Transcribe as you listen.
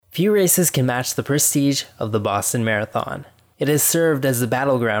Few races can match the prestige of the Boston Marathon. It has served as the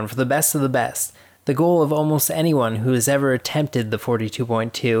battleground for the best of the best, the goal of almost anyone who has ever attempted the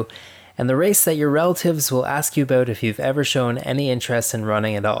 42.2, and the race that your relatives will ask you about if you've ever shown any interest in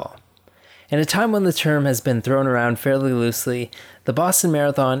running at all. In a time when the term has been thrown around fairly loosely, the Boston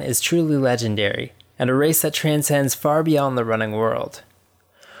Marathon is truly legendary, and a race that transcends far beyond the running world.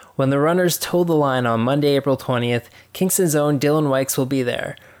 When the runners toe the line on Monday, April 20th, Kingston's own Dylan Wykes will be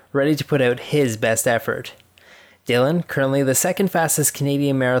there, ready to put out his best effort. Dylan, currently the second fastest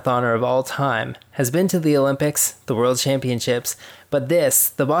Canadian marathoner of all time, has been to the Olympics, the World Championships, but this,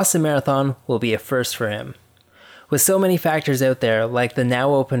 the Boston Marathon, will be a first for him. With so many factors out there, like the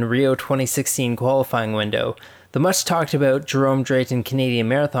now open Rio 2016 qualifying window, the much talked about Jerome Drayton Canadian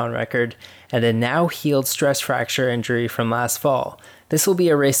marathon record, and a now healed stress fracture injury from last fall, this will be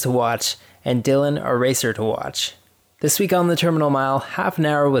a race to watch, and Dylan a racer to watch. This week on the Terminal Mile, half an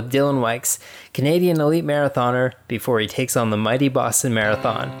hour with Dylan Wykes, Canadian elite marathoner, before he takes on the mighty Boston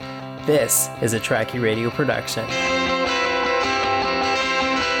Marathon. This is a Trackie Radio production.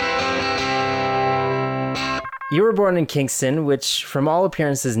 You were born in Kingston, which from all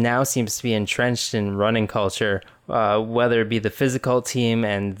appearances now seems to be entrenched in running culture, whether it be the physical team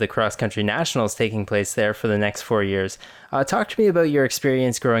and the cross-country nationals taking place there for the next 4 years. Talk to me about your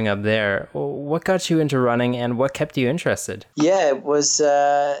experience growing up there. What got you into running and what kept you interested? Yeah, it was,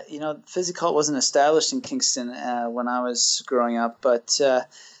 physical wasn't established in Kingston when I was growing up, but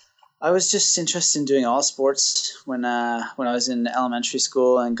I was just interested in doing all sports when I was in elementary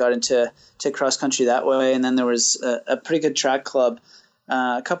school and got into cross country that way. And then there was a pretty good track club,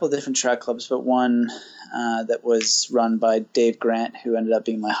 a couple of different track clubs, but one that was run by Dave Grant, who ended up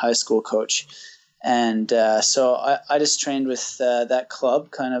being my high school coach. And so I just trained with that club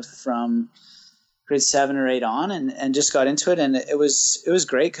kind of from grade 7 or 8 on and just got into it. And it was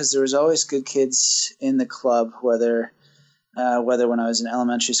great because there was always good kids in the club, whether when I was in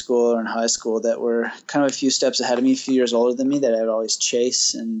elementary school or in high school, that were kind of a few steps ahead of me, a few years older than me, that I would always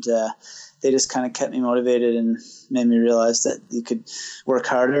chase. And they just kind of kept me motivated and made me realize that you could work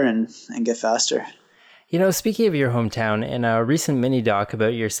harder and get faster. You know, speaking of your hometown, in a recent mini-doc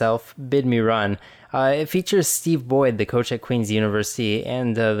about yourself, Bid Me Run, it features Steve Boyd, the coach at Queen's University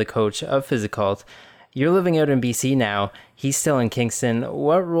and the coach of Physicult. You're living out in BC now. He's still in Kingston.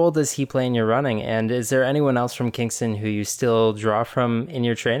 What role does he play in your running? And is there anyone else from Kingston who you still draw from in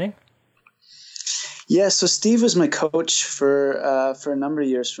your training? Yeah, so Steve was my coach for a number of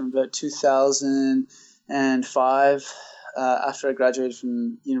years, from about 2005, after I graduated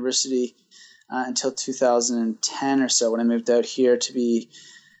from university, until 2010 or so, when I moved out here to be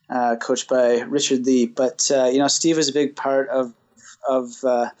coached by Richard Lee. But Steve was a big part of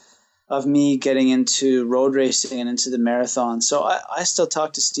me getting into road racing and into the marathon. So I still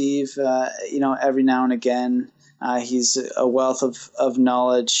talk to Steve, every now and again. He's a wealth of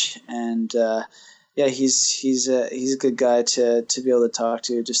knowledge, and he's a good guy to be able to talk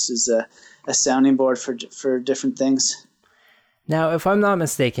to, just as a sounding board for different things. Now, if I'm not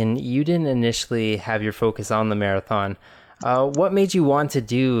mistaken, you didn't initially have your focus on the marathon. What made you want to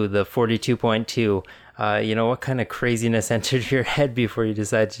do the 42.2? What kind of craziness entered your head before you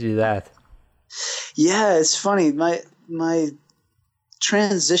decided to do that? Yeah, it's funny. My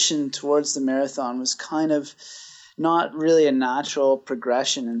transition towards the marathon was kind of not really a natural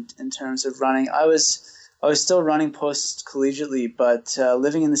progression in terms of running. I was still running post-collegiately, but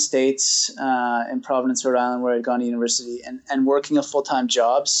living in the States, in Providence, Rhode Island, where I'd gone to university, and working a full-time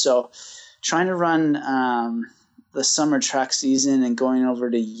job. So trying to run the summer track season and going over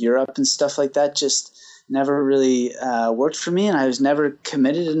to Europe and stuff like that just never really worked for me, and I was never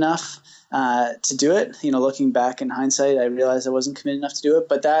committed enough to do it. Looking back in hindsight, I realized I wasn't committed enough to do it,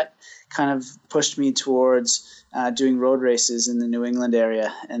 but that kind of pushed me towards doing road races in the New England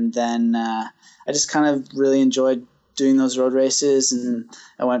area. And then I just kind of really enjoyed doing those road races, and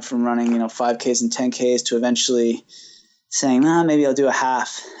I went from running 5Ks and 10Ks to eventually saying, maybe I'll do a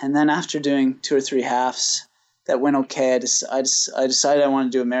half. And then after doing 2 or 3 halves that went okay, I decided I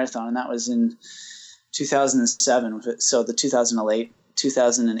wanted to do a marathon, and that was in 2007. So the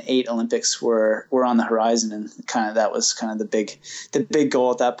 2008 Olympics were on the horizon, and that was the big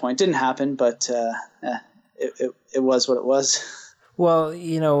goal at that point. Didn't happen, but it was what it was. Well,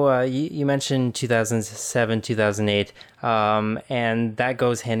 you mentioned 2007, 2008, and that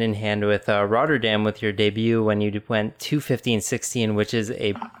goes hand in hand with Rotterdam, with your debut when you went 2:15:16, which is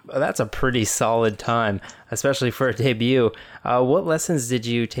that's a pretty solid time, especially for a debut. What lessons did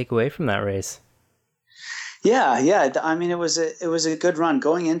you take away from that race? Yeah. I mean, it was a good run.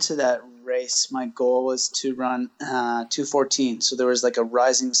 Going into that race, my goal was to run 2:14. So there was like a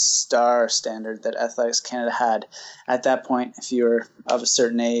rising star standard that Athletics Canada had at that point. If you were of a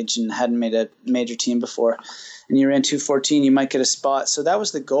certain age and hadn't made a major team before, and you ran 2:14, you might get a spot. So that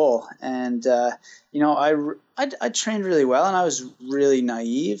was the goal. And I trained really well, and I was really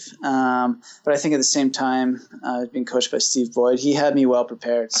naive. But I think at the same time, being coached by Steve Boyd, he had me well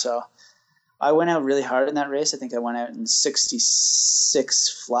prepared. So I went out really hard in that race. I think I went out in 66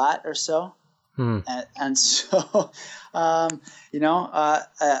 flat or so. And so, I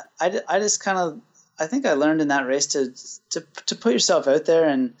just kind of, I think I learned in that race to put yourself out there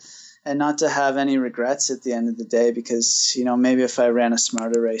and not to have any regrets at the end of the day, because, maybe if I ran a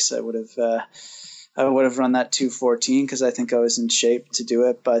smarter race, I would have run that 2:14, because I think I was in shape to do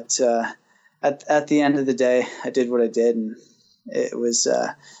it. But at the end of the day, I did what I did, and it was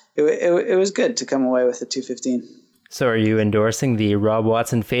it was good to come away with a 2:15. So are you endorsing the Rob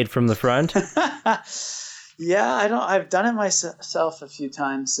Watson fade from the front? Yeah, I've done it myself a few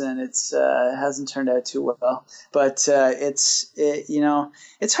times, and it hasn't turned out too well. But it's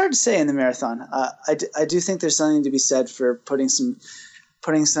hard to say in the marathon. I do think there's something to be said for putting some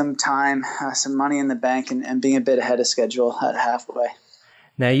time, some money in the bank, and being a bit ahead of schedule at halfway.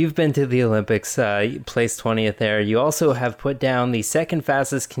 Now, you've been to the Olympics, placed 20th there. You also have put down the second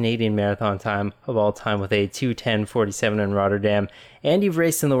fastest Canadian marathon time of all time with a 2:10:47 in Rotterdam, and you've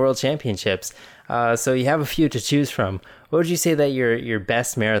raced in the World Championships. So you have a few to choose from. What would you say that your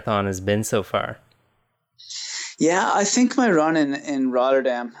best marathon has been so far? Yeah, I think my run in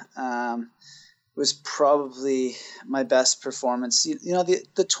Rotterdam was probably my best performance.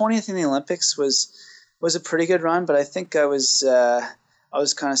 The 20th in the Olympics was a pretty good run, but I think I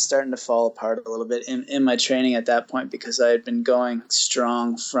was kind of starting to fall apart a little bit in my training at that point, because I had been going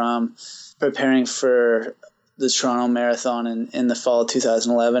strong from preparing for the Toronto Marathon in the fall of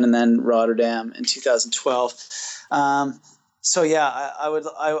 2011, and then Rotterdam in 2012. So yeah,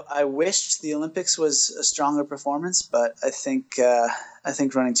 I wished the Olympics was a stronger performance, but I think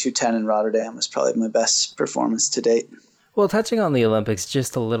running 2:10 in Rotterdam was probably my best performance to date. Well, touching on the Olympics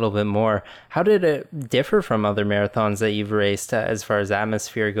just a little bit more, how did it differ from other marathons that you've raced as far as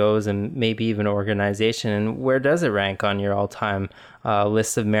atmosphere goes, and maybe even organization? And where does it rank on your all-time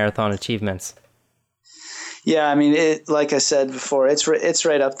list of marathon achievements? Yeah, I mean, like I said before, it's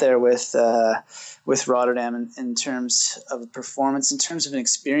right up there with Rotterdam in terms of performance. In terms of an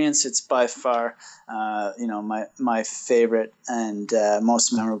experience, it's by far my favorite and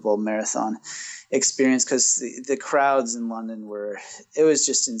most memorable marathon experience, because the crowds in London it was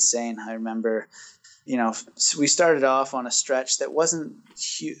just insane. I remember, so we started off on a stretch that wasn't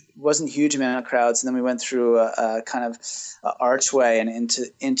huge amount of crowds, and then we went through a kind of archway and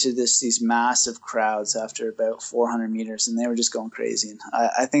into these massive crowds after about 400 meters, and they were just going crazy. And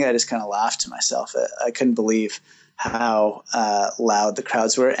I think I just kind of laughed to myself. I couldn't believe how loud the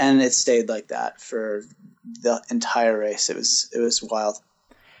crowds were, and it stayed like that for the entire race. It was wild.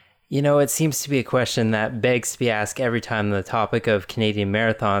 It seems to be a question that begs to be asked every time the topic of Canadian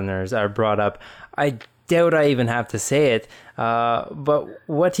marathoners are brought up. I doubt I even have to say it, but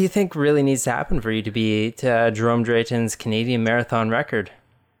what do you think really needs to happen for you to beat Jerome Drayton's Canadian marathon record?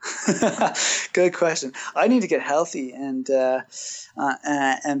 Good question. I need to get healthy and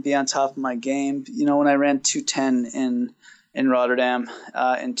be on top of my game. When I ran 2:10 in Rotterdam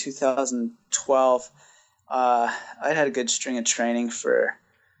in 2012, I had a good string of training for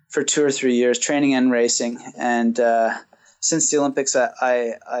 2 or 3 years, training and racing. And since the Olympics,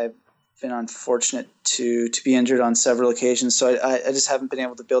 I've been unfortunate to be injured on several occasions. So I just haven't been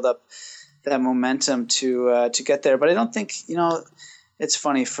able to build up that momentum to get there. But I don't think, it's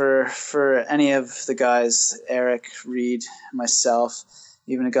funny for any of the guys, Eric, Reed, myself,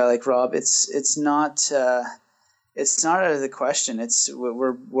 even a guy like Rob, it's not out of the question.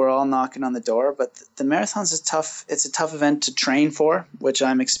 We're all knocking on the door, but the marathon's a tough event to train for, which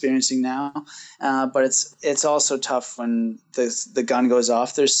I'm experiencing now. But it's also tough when the gun goes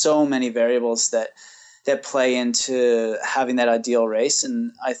off. There's so many variables that play into having that ideal race.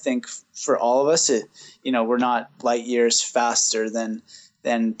 And I think for all of us, we're not light years faster than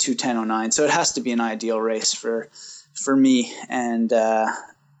 2:10:09. So it has to be an ideal race for me. And,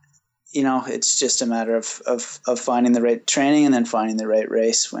 it's just a matter of finding the right training and then finding the right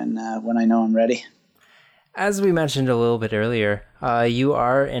race when I know I'm ready. As we mentioned a little bit earlier, you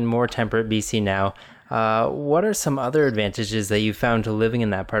are in more temperate BC now. What are some other advantages that you found to living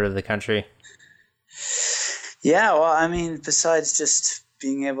in that part of the country? Yeah, well, I mean, besides just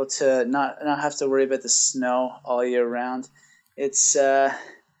being able to not have to worry about the snow all year round, it's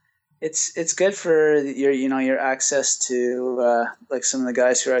It's good for your access to like some of the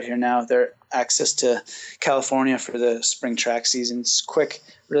guys who are out here now. Their access to California for the spring track season. It's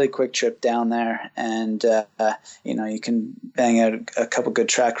really quick trip down there, and you can bang out a couple good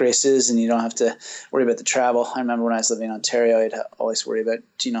track races, and you don't have to worry about the travel. I remember when I was living in Ontario, I'd always worry about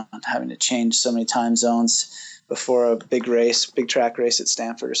having to change so many time zones before a big track race at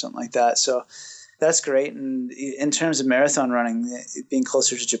Stanford or something like that. So that's great. And in terms of marathon running, being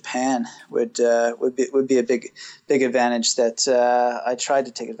closer to Japan would be a big advantage that I tried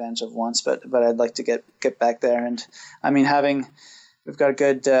to take advantage of once, but I'd like to get back there. And I mean, we've got a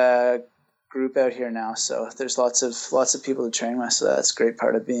good group out here now, so there's lots of people to train with. So that's a great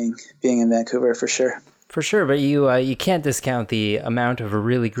part of being in Vancouver for sure. For sure, but you can't discount the amount of a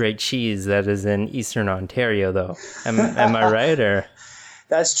really great cheese that is in Eastern Ontario, though. Am I right, or?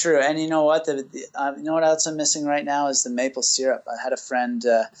 That's true. And you know what? You know what else I'm missing right now is the maple syrup. I had a friend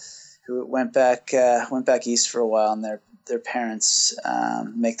who went back east for a while, and their parents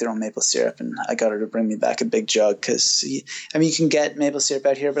make their own maple syrup, and I got her to bring me back a big jug because you can get maple syrup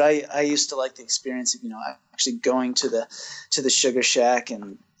out here, but I used to like the experience of actually going to the sugar shack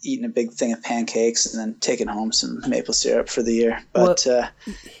and eating a big thing of pancakes and then taking home some maple syrup for the year. But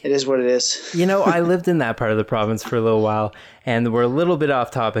it is what it is. I lived in that part of the province for a little while, and we're a little bit off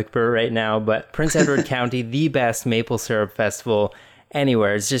topic right now, but Prince Edward County, the best maple syrup festival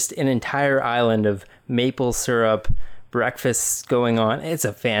anywhere. It's just an entire island of maple syrup breakfasts going on. It's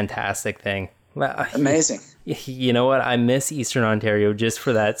a fantastic thing. Amazing. You know what? I miss Eastern Ontario just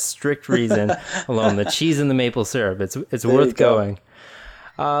for that strict reason alone. The cheese and the maple syrup. It's worth going.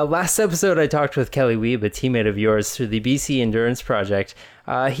 Last episode, I talked with Kelly Weeb, a teammate of yours, through the BC Endurance Project.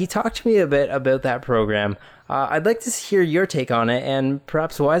 He talked to me a bit about that program. I'd like to hear your take on it, and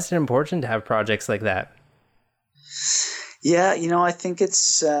perhaps why is it important to have projects like that? Yeah, I think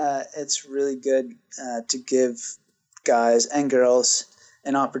it's really good to give guys and girls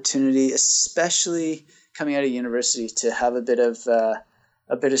an opportunity, especially coming out of university, to have a bit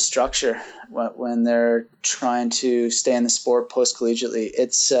of structure when they're trying to stay in the sport post-collegiately.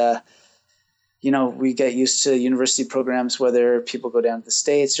 It's, we get used to university programs, whether people go down to the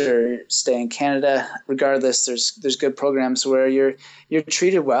States or stay in Canada. Regardless, there's good programs where you're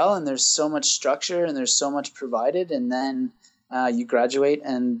treated well, and there's so much structure and there's so much provided, and then you graduate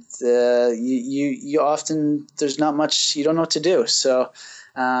and you often, there's not much, you don't know what to do. So,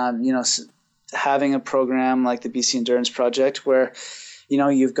 having a program like the BC Endurance Project where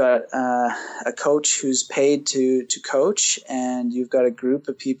you've got a coach who's paid to coach, and you've got a group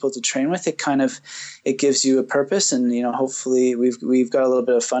of people to train with. It gives you a purpose, and hopefully we've got a little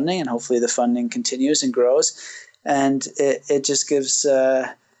bit of funding, and hopefully the funding continues and grows, and it just gives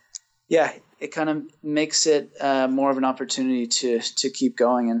it kind of makes it more of an opportunity to keep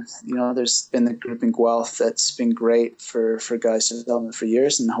going. And there's been the group in Guelph that's been great for guys' development for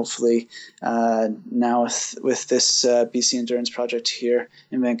years, and hopefully now with this BC Endurance Project here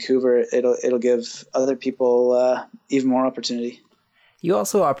in Vancouver, it'll give other people even more opportunity. You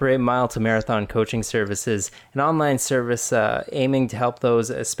also operate Mile to Marathon Coaching Services, an online service aiming to help those,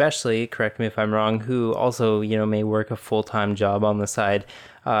 especially, correct me if I'm wrong, who also may work a full-time job on the side,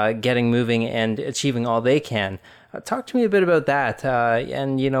 getting moving and achieving all they can. Talk to me a bit about that,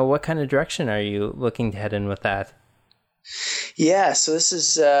 and what kind of direction are you looking to head in with that? Yeah, so this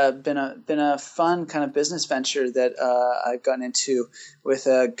has been a fun kind of business venture that I've gotten into with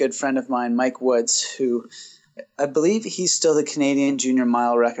a good friend of mine, Mike Woods, who I believe he's still the Canadian junior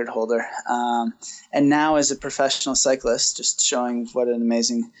mile record holder, and now is a professional cyclist, just showing what an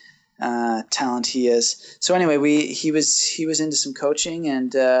amazing talent he is. So anyway, he was into some coaching,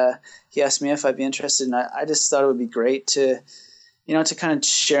 and he asked me if I'd be interested, and I just thought it would be great to kind of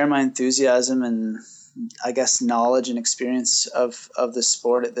share my enthusiasm and I guess knowledge and experience of the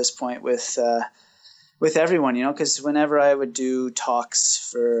sport at this point with everyone, because whenever I would do talks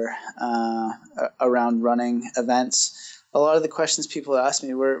for around running events, a lot of the questions people asked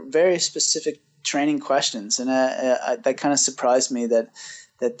me were very specific training questions, and that kind of surprised me that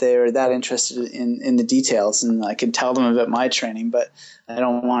they were that interested in the details. And I could tell them about my training, but I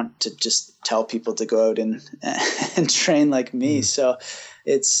don't want to just tell people to go out and train like me. So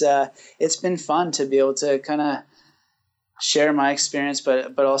it's been fun to be able to kind of share my experience,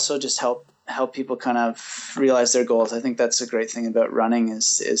 but also just help people kind of realize their goals. I think that's a great thing about running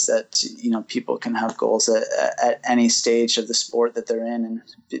is that, people can have goals at any stage of the sport that they're in,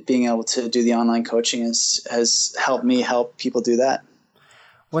 and being able to do the online coaching has helped me help people do that.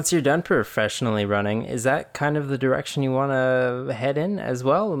 Once you're done professionally running, is that kind of the direction you want to head in as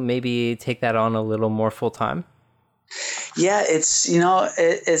well? Maybe take that on a little more full time? Yeah,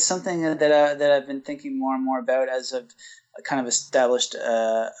 it's something that I've been thinking more and more about as I've kind of established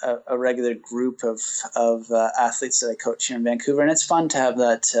a regular group of athletes that I coach here in Vancouver, and it's fun to have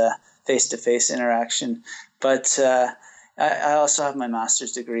that face to face interaction. But I also have my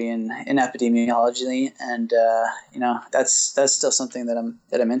master's degree in epidemiology, and that's still something that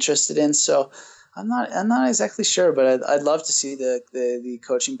I'm interested in. So I'm not exactly sure, but I'd love to see the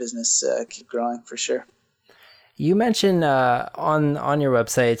coaching business keep growing for sure. You mentioned on your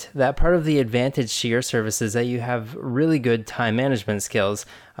website that part of the advantage to your service is that you have really good time management skills.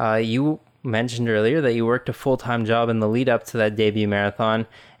 You mentioned earlier that you worked a full-time job in the lead up to that debut marathon,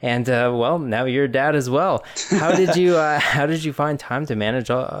 and well, now you're a dad as well. How did you find time to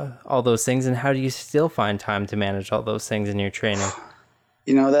manage all those things, and how do you still find time to manage all those things in your training?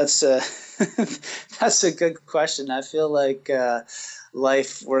 That's that's a good question. I feel like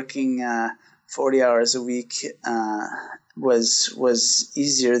life working 40 hours a week was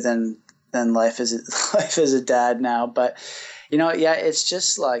easier than life as a dad now. But yeah, it's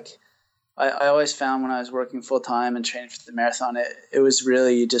just like I always found when I was working full time and training for the marathon, it was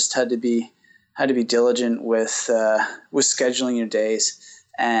really, you just had to be diligent with scheduling your days,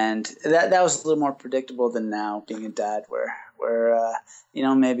 and that was a little more predictable than now being a dad, where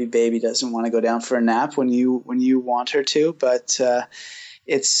maybe baby doesn't want to go down for a nap when you want her to, but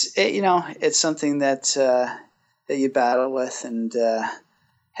it's something that you battle with, and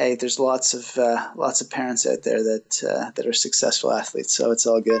hey, there's lots of parents out there that are successful athletes, so it's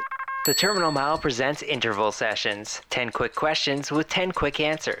all good. The Terminal Mile presents interval sessions. 10 quick questions with 10 quick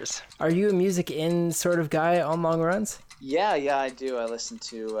answers. Are you a music in sort of guy on long runs? Yeah, I do. I listen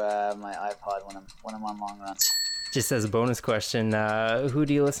to my iPod when I'm on long runs. Just as a bonus question, who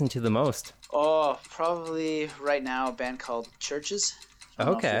do you listen to the most? Oh, probably right now a band called Churches. I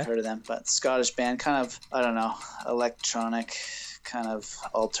don't know if you've heard of them, but Scottish band, kind of, I don't know, electronic, kind of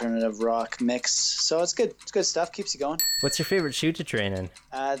alternative rock mix. So it's good. It's good stuff. Keeps you going. What's your favorite shoe to train in?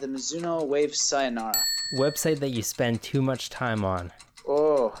 The Mizuno Wave Sayonara. Website that you spend too much time on?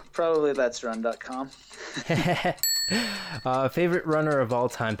 Oh, probably Let'sRun.com. Favorite runner of all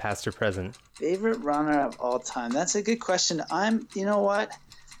time, past or present? Favorite runner of all time? That's a good question. You know what?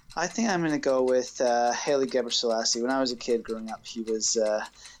 I think I'm going to go with Haile Gebrselassie. When I was a kid growing up, he was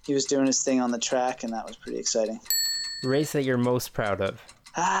doing his thing on the track, and that was pretty exciting. Race that you're most proud of?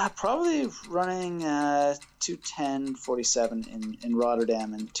 Probably running 2:10:47 in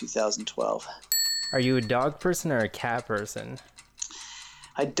Rotterdam in 2012. Are you a dog person or a cat person?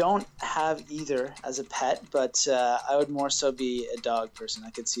 I don't have either as a pet, but I would more so be a dog person.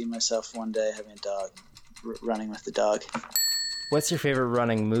 I could see myself one day having a dog, running with the dog. What's your favorite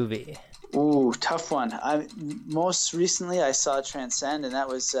running movie? Ooh, tough one. Most recently I saw Transcend, and that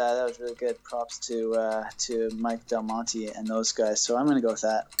was really good. Props to Mike Del Monte and those guys. So I'm gonna go with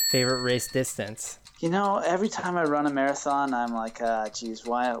that. Favorite race distance? Every time I run a marathon, I'm like, geez,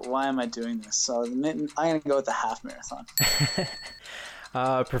 why am I doing this? So I'm gonna go with the half marathon.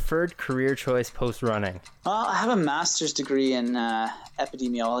 Preferred career choice post running? Well, I have a master's degree in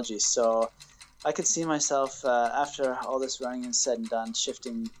epidemiology, so I could see myself after all this running is said and done,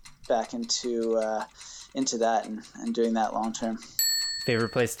 shifting back into that and doing that long term.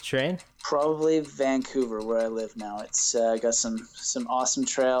 Favorite place to train? Probably Vancouver, where I live now. It's got some awesome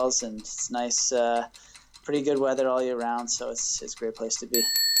trails, and it's nice, pretty good weather all year round, so it's a great place to be.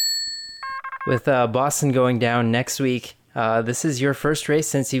 With Boston going down next week, this is your first race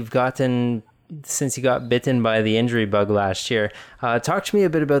since you got bitten by the injury bug last year. Talk to me a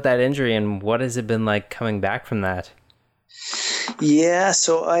bit about that injury and what has it been like coming back from that? Yeah,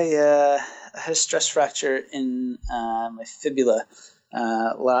 so I had a stress fracture in my fibula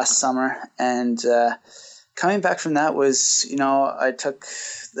last summer, and coming back from that was, I took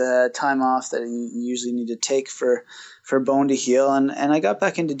the time off that you usually need to take for bone to heal, and I got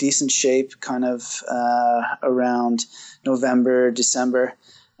back into decent shape kind of around November, December.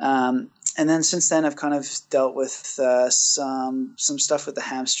 And then since then, I've kind of dealt with some stuff with the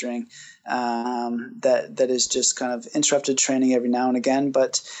hamstring that is just kind of interrupted training every now and again.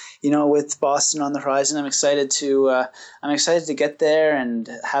 But with Boston on the horizon, I'm excited to get there and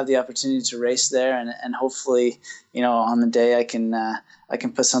have the opportunity to race there, and hopefully, on the day I can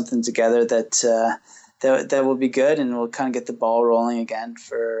put something together that will be good, and we'll kind of get the ball rolling again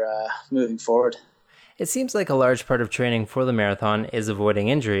for moving forward. It seems like a large part of training for the marathon is avoiding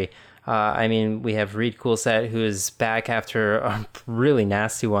injury. We have Reed Coolset, who is back after a really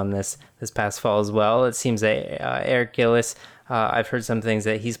nasty one this past fall as well. It seems that Eric Gillis, I've heard some things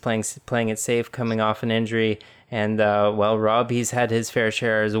that he's playing it safe coming off an injury, And, well, Rob, he's had his fair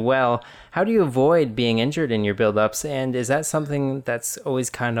share as well. How do you avoid being injured in your build-ups? And is that something that's always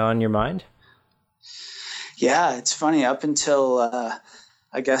kind of on your mind? Yeah, it's funny. Up until after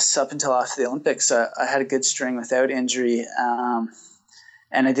the Olympics, I had a good string without injury,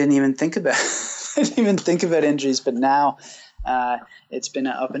 and I didn't even think about injuries. But now, it's been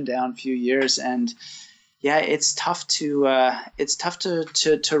an up and down few years, and yeah, it's tough to ride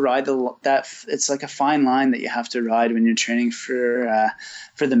that. It's like a fine line that you have to ride when you're training for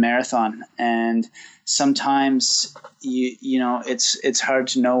the marathon, and sometimes you know it's hard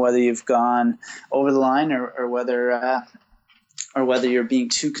to know whether you've gone over the line or whether you're being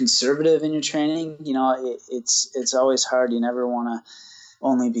too conservative in your training. You know, it's always hard. You never want to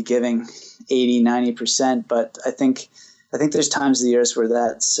only be giving 80-90%, but I think there's times of the years where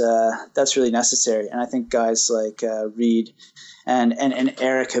that's really necessary, and I think guys like Reed and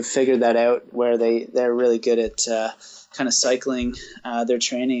Eric have figured that out, where they're really good at kind of cycling their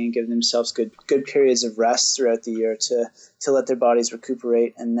training and giving themselves good periods of rest throughout the year to let their bodies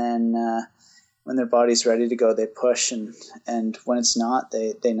recuperate, and then when their body's ready to go, they push, and when it's not,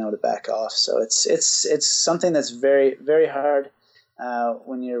 they know to back off. So it's something that's very, very hard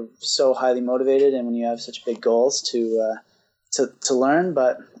when you're so highly motivated and when you have such big goals to learn,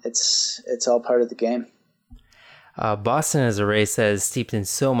 but it's all part of the game. Boston is a race that is steeped in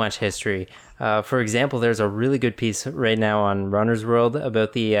so much history. For example, there's a really good piece right now on Runner's World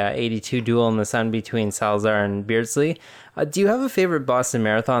about the 82 duel in the sun between Salazar and Beardsley. Do you have a favorite Boston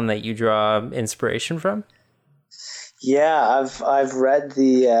Marathon that you draw inspiration from? Yeah, I've read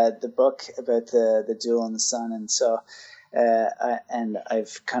the book about the duel in the sun, and so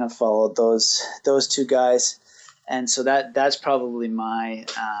I've kind of followed those two guys, and so that's probably my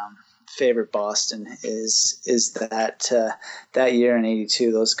favorite Boston is that year in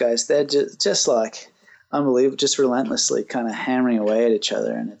 82. Those guys, they're just like unbelievable, just relentlessly kind of hammering away at each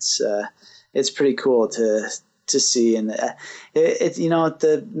other, and it's pretty cool to see. And you know,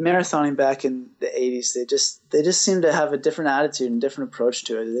 the marathoning back in the 80s, they just seemed to have a different attitude and different approach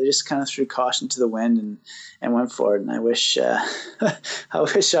to it. They just kind of threw caution to the wind and went for it. And I wish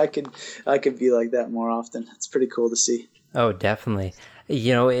I could be like that more often. It's pretty cool to see. Oh, definitely.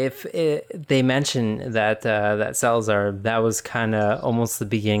 You know, if they mention that that Salazar, that was kind of almost the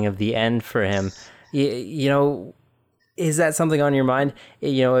beginning of the end for him. You know, is that something on your mind?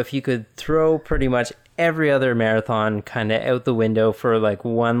 You know, if you could throw pretty much every other marathon kind of out the window for like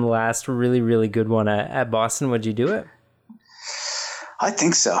one last really, really good one at Boston, would you do it? I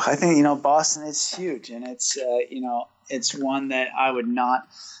think so. I think, you know, Boston is huge, and it's you know, it's one that I would not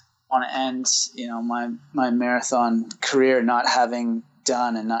want to end, you know, my marathon career not having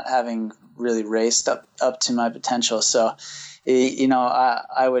done and not having really raced up to my potential. So, you know,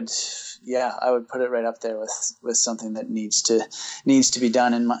 I would put it right up there with something that needs to be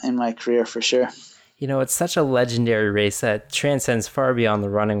done in my career for sure. You know, it's such a legendary race that transcends far beyond the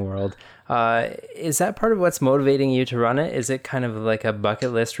running world. Is that part of what's motivating you to run it? Is it kind of like a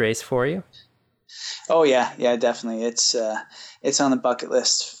bucket list race for you? Oh yeah, definitely. It's on the bucket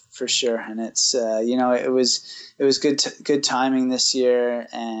list for sure, and it's you know, it was good timing this year,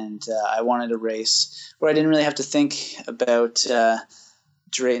 and I wanted a race where I didn't really have to think about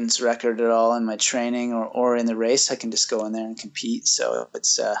Drayton's record at all in my training or in the race. I can just go in there and compete. So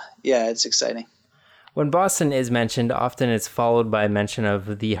it's it's exciting. When Boston is mentioned, often it's followed by mention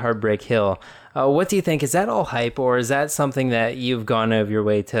of the Heartbreak Hill. What do you think? Is that all hype, or is that something that you've gone out of your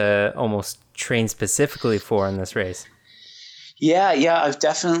way to almost train specifically for in this race? Yeah, I've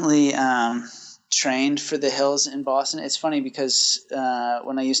definitely trained for the hills in Boston. It's funny because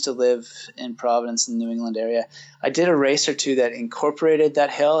when I used to live in Providence in the New England area, I did a race or two that incorporated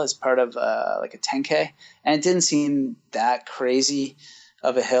that hill as part of like a 10K, and it didn't seem that crazy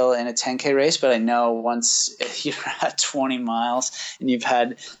of a hill in a 10K race, but I know once you're at 20 miles and you've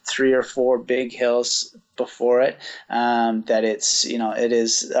had 3 or 4 big hills before it, that it's, you know, it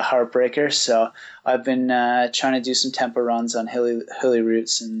is a heartbreaker. So I've been trying to do some tempo runs on hilly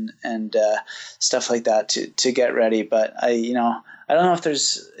routes and stuff like that to get ready. But I don't know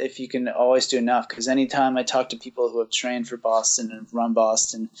if you can always do enough, because anytime I talk to people who have trained for Boston and run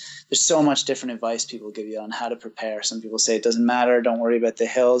Boston, there's so much different advice people give you on how to prepare. Some people say it doesn't matter, don't worry about the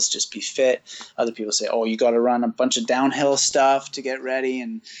hills, just be fit. Other people say, oh, you got to run a bunch of downhill stuff to get ready,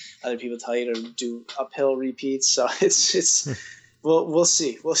 and other people tell you to do uphill repeats. So it's we'll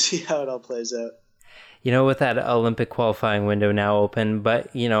see how it all plays out. You know, with that Olympic qualifying window now open,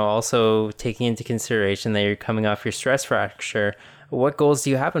 but, you know, also taking into consideration that you're coming off your stress fracture, what goals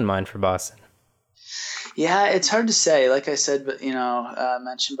do you have in mind for Boston? Yeah, it's hard to say. Like I said, but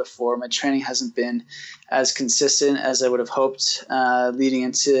mentioned before, my training hasn't been as consistent as I would have hoped leading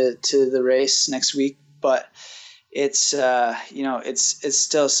into the race next week. But it's it's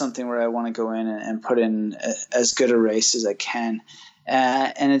still something where I want to go in and put in as good a race as I can.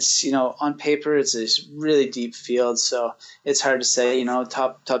 And it's on paper it's a really deep field, so it's hard to say.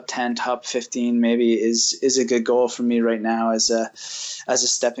 Top 10, top 15 maybe is a good goal for me right now as a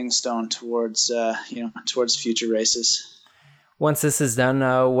stepping stone towards towards future races. Once this is done,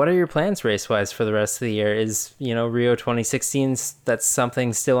 what are your plans race wise for the rest of the year? Is Rio 2016 that's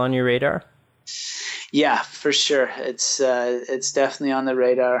something still on your radar? Yeah, for sure. It's definitely on the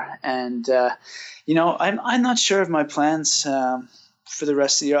radar, and I'm not sure of my plans for the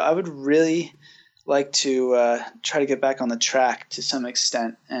rest of the year. I would really like to try to get back on the track to some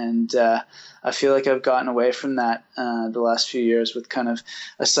extent, and I feel like I've gotten away from that the last few years with kind of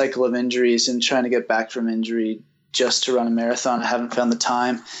a cycle of injuries and trying to get back from injury just to run a marathon. I haven't found the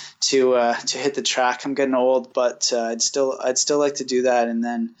time to hit the track. I'm getting old, but I'd still like to do that, and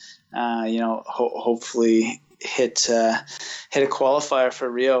then hopefully hit a qualifier for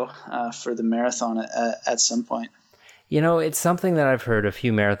Rio for the marathon at some point. It's something that I've heard a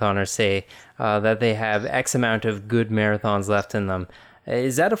few marathoners say that they have X amount of good marathons left in them.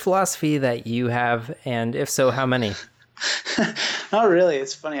 Is that a philosophy that you have? And if so, how many? Not really.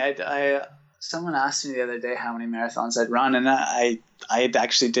 It's funny. I someone asked me the other day how many marathons I'd run, and I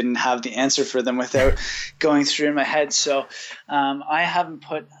actually didn't have the answer for them without going through in my head. So I haven't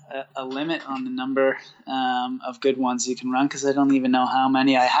put a limit on the number of good ones you can run, because I don't even know how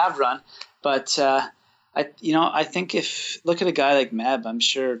many I have run. But I think if look at a guy like Meb, I'm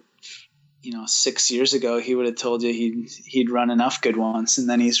sure 6 years ago he would have told you he'd run enough good ones, and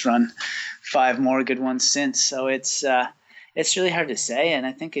then he's run 5 more good ones since. So it's really hard to say. And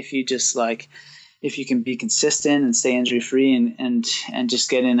I think if you can be consistent and stay injury free and just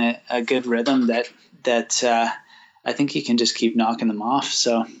get in a good rhythm, that I think you can just keep knocking them off.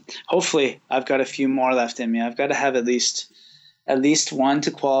 So hopefully I've got a few more left in me. I've got to have at least one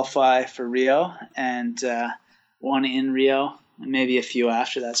to qualify for Rio, and one in Rio, and maybe a few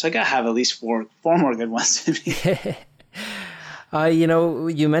after that. So I got to have at least four more good ones in me.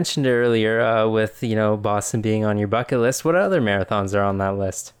 You mentioned it earlier with, Boston being on your bucket list. What other marathons are on that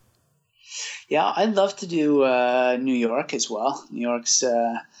list? Yeah, I'd love to do New York as well. New York's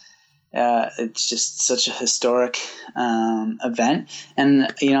it's just such a historic event, and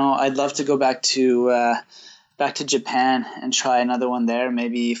I'd love to go back to Japan and try another one there.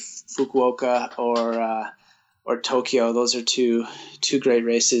 Maybe Fukuoka or Tokyo. Those are two great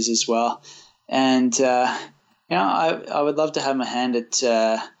races as well, and I would love to have my hand at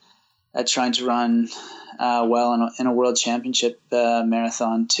trying to run well in a world championship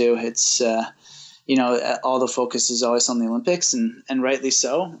marathon too. It's all the focus is always on the Olympics, and rightly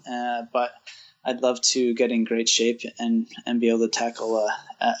so. But I'd love to get in great shape and be able to tackle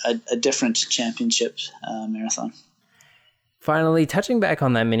a different championship marathon. Finally, touching back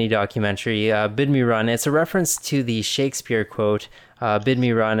on that mini documentary, Bid Me Run, it's a reference to the Shakespeare quote, "Bid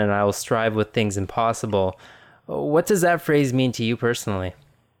me run and I will strive with things impossible." What does that phrase mean to you personally?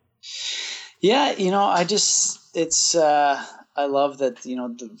 Yeah, I love that,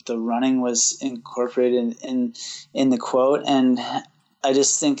 the running was incorporated in the quote. And I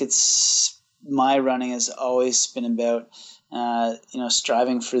just think my running has always been about,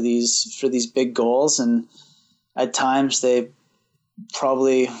 striving for these big goals. And at times they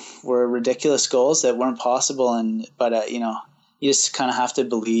probably were ridiculous goals that weren't possible. But you just kind of have to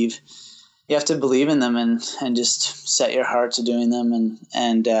believe. You have to believe in them and just set your heart to doing them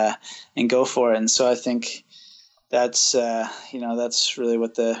and go for it. And so I think that's really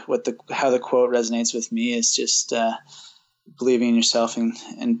how the quote resonates with me, is just believing in yourself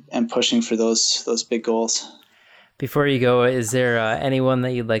and pushing for those big goals. Before you go, is there anyone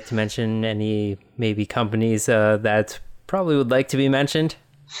that you'd like to mention? Any maybe companies that probably would like to be mentioned?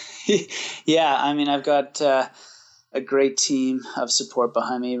 Yeah, I mean, I've got a great team of support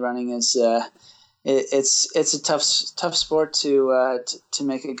behind me. Running is it's a tough sport to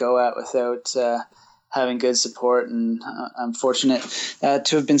make a go at without having good support. And I'm fortunate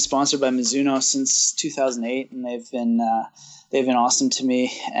to have been sponsored by Mizuno since 2008, and they've been awesome to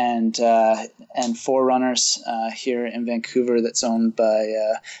me. And Forerunners here in Vancouver, that's owned by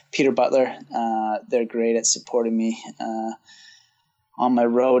Peter Butler. They're great at supporting me on my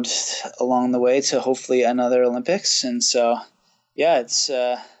road along the way to hopefully another Olympics. And so, yeah,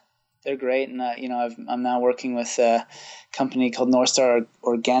 they're great. And, I'm now working with a company called North Star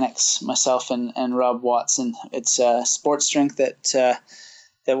Organics, myself and Rob Watson. It's sports drink that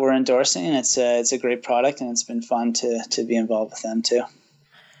that we're endorsing, and it's a great product, and it's been fun to be involved with them too.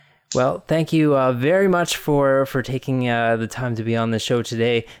 Well, thank you very much for taking the time to be on the show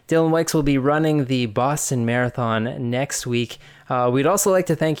today. Dylan Wykes will be running the Boston Marathon next week. We'd also like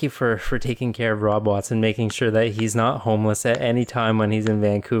to thank you for taking care of Rob Watson, making sure that he's not homeless at any time when he's in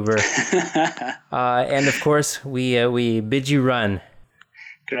Vancouver. And of course, we bid you run.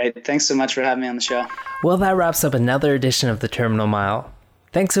 Great. Thanks so much for having me on the show. Well, that wraps up another edition of the Terminal Mile.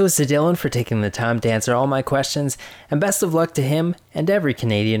 Thanks to Dylan for taking the time to answer all my questions, and best of luck to him and every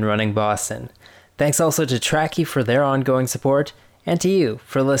Canadian running Boston. Thanks also to Trackie for their ongoing support, and to you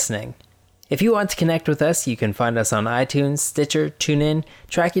for listening. If you want to connect with us, you can find us on iTunes, Stitcher, TuneIn,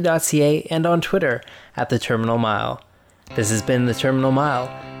 Trackie.ca, and on Twitter at The Terminal Mile. This has been The Terminal Mile,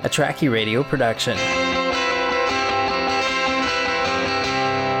 a Trackie Radio production.